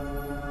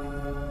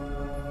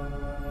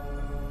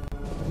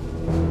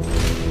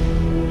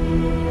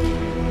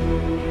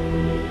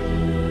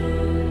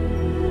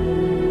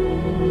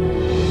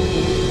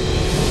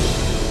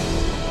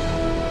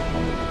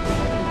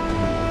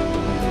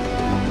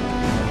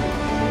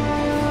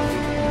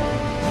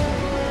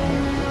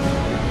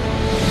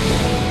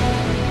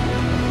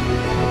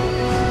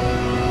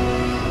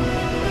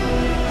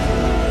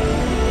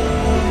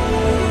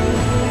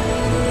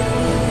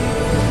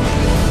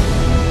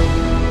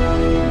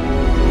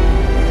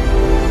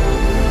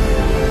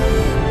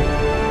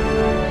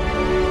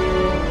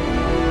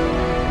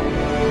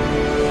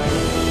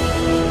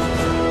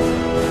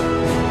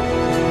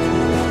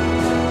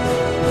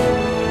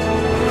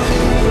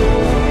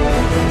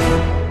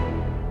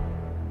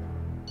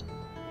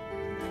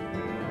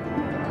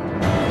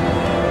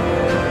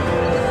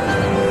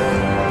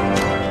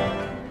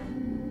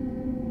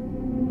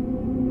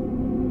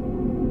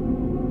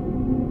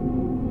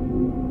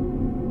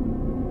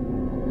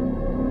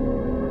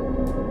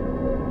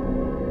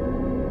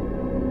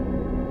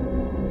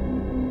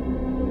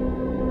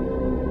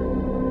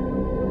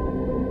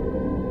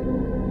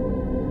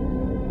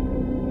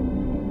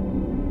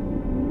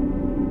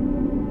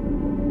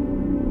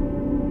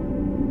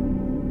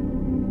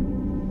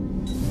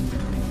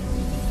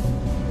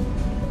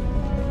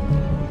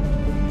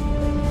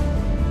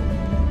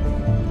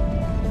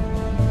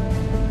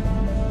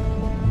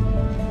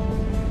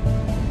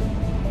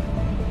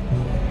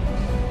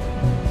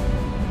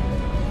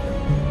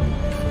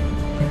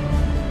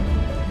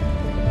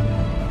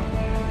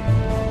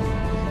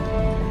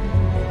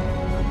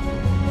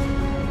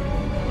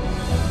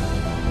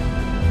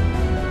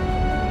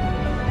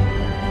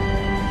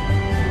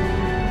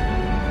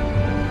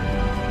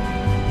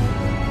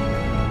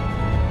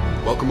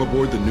 Welcome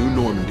aboard the New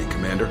Normandy,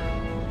 Commander.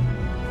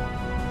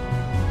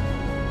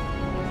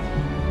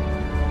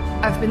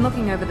 I've been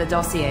looking over the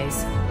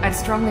dossiers. I'd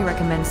strongly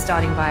recommend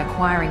starting by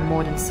acquiring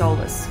Morden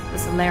Solus, the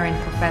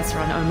Solarian professor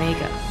on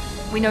Omega.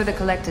 We know the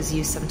Collectors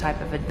use some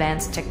type of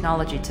advanced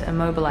technology to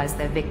immobilize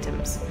their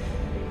victims.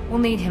 We'll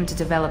need him to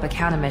develop a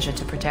countermeasure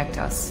to protect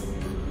us.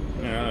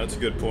 Yeah, that's a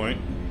good point.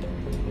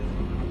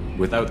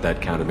 Without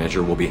that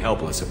countermeasure, we'll be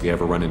helpless if we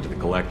ever run into the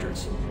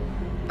Collectors.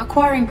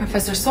 Acquiring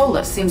Professor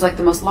Solus seems like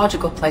the most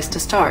logical place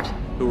to start.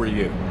 Who are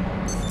you?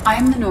 I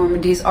am the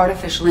Normandy's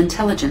artificial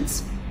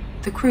intelligence.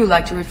 The crew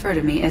like to refer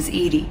to me as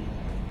Edie.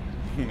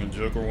 The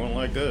Joker won't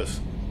like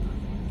this.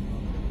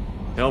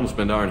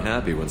 Helmsmen aren't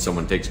happy when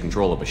someone takes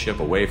control of a ship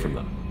away from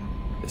them.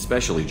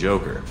 Especially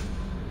Joker.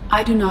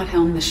 I do not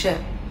helm the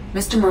ship.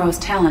 Mr. Moreau's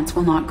talents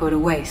will not go to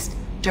waste.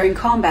 During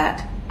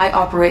combat, I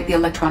operate the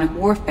electronic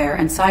warfare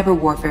and cyber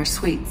warfare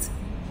suites.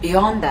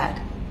 Beyond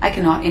that, I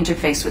cannot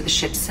interface with the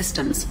ship's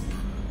systems.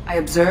 I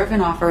observe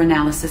and offer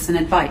analysis and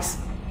advice.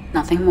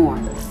 Nothing more.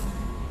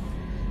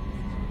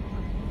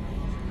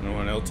 No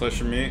one else I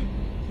should meet?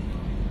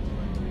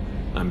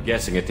 I'm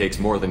guessing it takes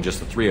more than just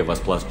the three of us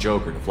plus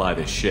Joker to fly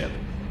this ship.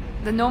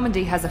 The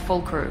Normandy has a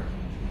full crew.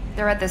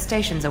 They're at their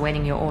stations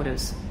awaiting your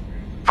orders.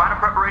 Final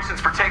preparations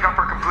for takeoff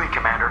are complete,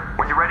 Commander.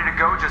 When you're ready to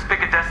go, just pick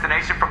a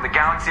destination from the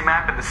galaxy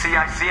map in the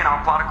CIC and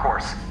I'll plot a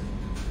course.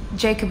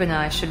 Jacob and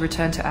I should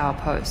return to our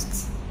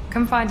posts.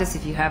 Come find us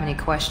if you have any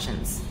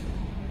questions.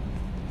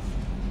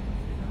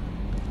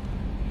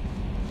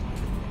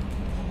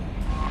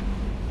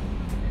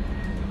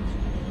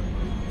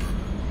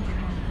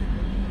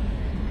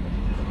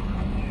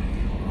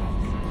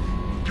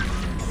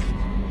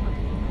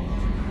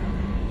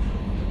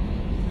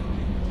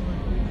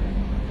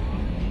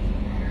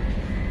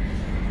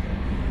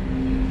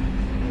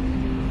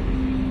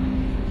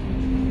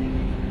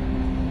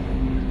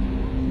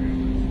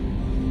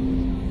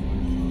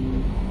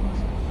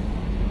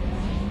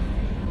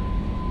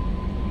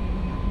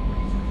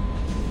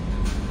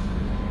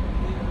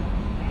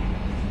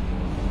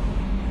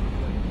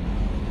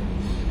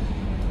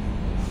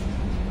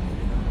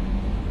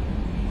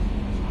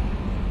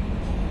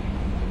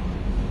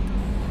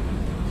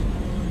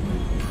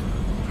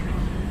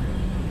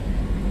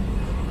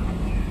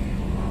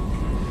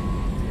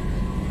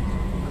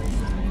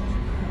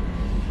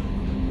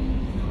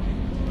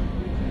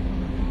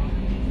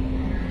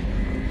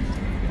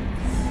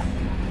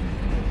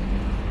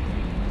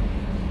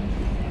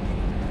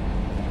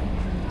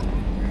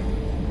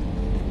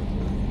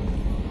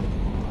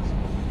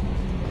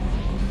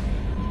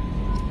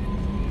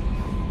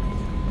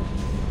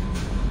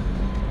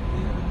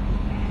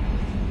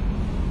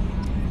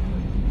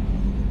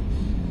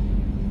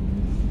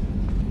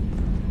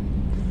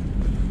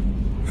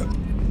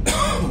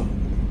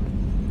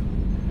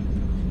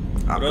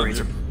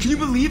 Can you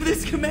believe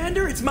this,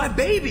 Commander? It's my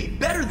baby!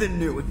 Better than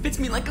new. It fits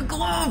me like a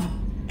glove!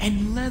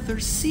 And leather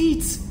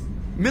seats!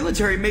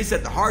 Military may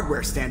set the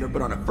hardware standard,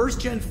 but on a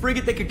first-gen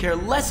frigate they could care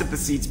less if the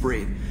seats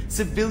breathe.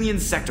 Civilian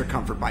sector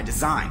comfort by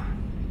design.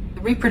 The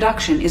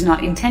reproduction is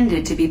not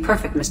intended to be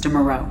perfect, Mr.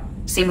 Moreau.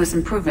 Seamless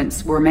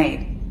improvements were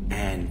made.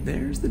 And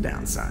there's the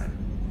downside.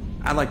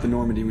 I liked the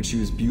Normandy when she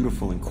was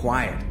beautiful and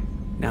quiet.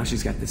 Now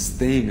she's got this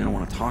thing I don't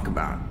want to talk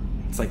about.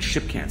 It's like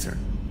ship cancer.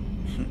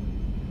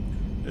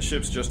 The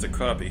ship's just a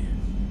copy.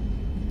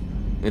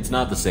 It's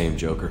not the same,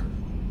 Joker.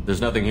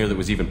 There's nothing here that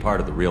was even part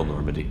of the real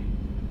Normandy.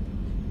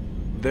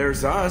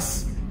 There's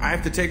us. I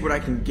have to take what I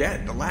can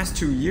get. The last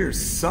 2 years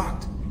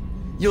sucked.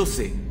 You'll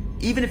see.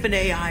 Even if an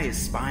AI is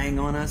spying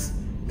on us,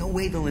 no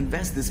way they'll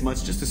invest this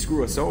much just to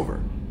screw us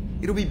over.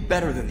 It'll be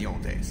better than the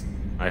old days.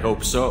 I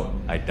hope so.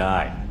 I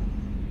died.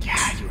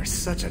 God, you are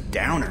such a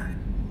downer.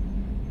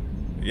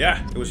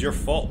 Yeah, it was your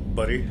fault,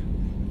 buddy.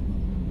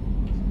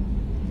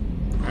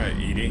 Alright,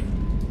 Edie.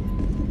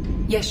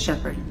 Yes,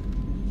 Shepard.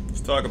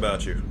 Let's talk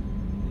about you.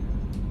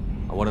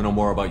 I want to know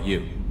more about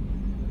you.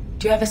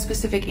 Do you have a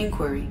specific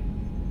inquiry?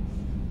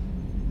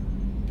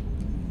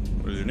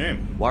 What is your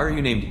name? Why are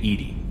you named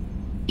Edie?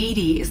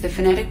 EDI is the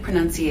phonetic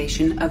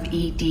pronunciation of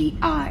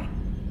EDI.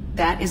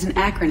 That is an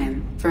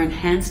acronym for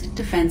Enhanced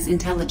Defense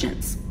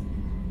Intelligence.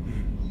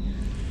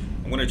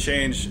 I'm gonna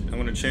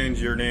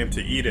change your name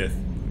to Edith.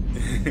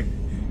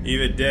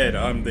 Even dead,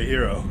 I'm the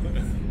hero.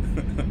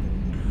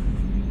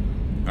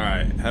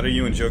 Alright, how do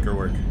you and Joker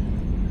work?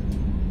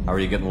 How are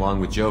you getting along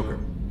with Joker?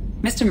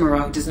 Mr.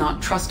 Moreau does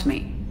not trust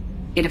me.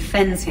 It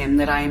offends him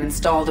that I am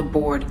installed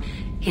aboard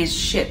his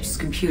ship's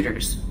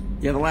computers.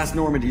 Yeah, the last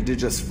Normandy did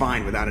just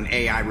fine without an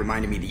AI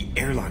reminding me the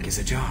airlock is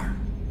ajar.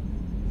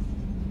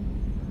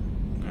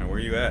 Alright, where are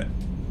you at?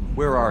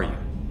 Where are you?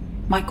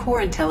 My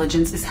core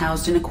intelligence is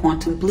housed in a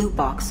quantum blue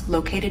box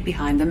located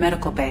behind the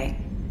medical bay.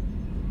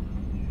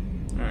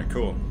 Alright,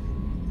 cool.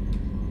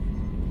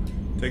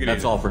 Take it That's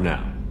easy. all for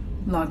now.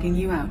 Logging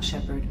you out,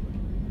 Shepard.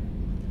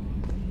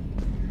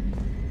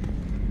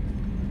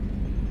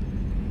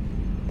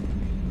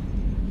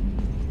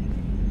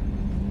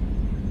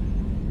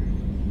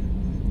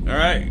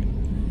 Alright.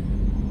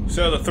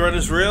 So the threat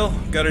is real.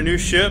 Got a new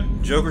ship.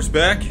 Joker's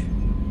back.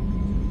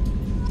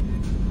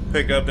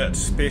 Pick up that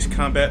Space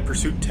Combat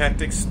Pursuit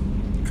Tactics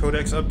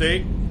Codex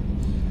update.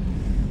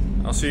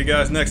 I'll see you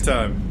guys next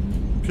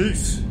time.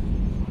 Peace.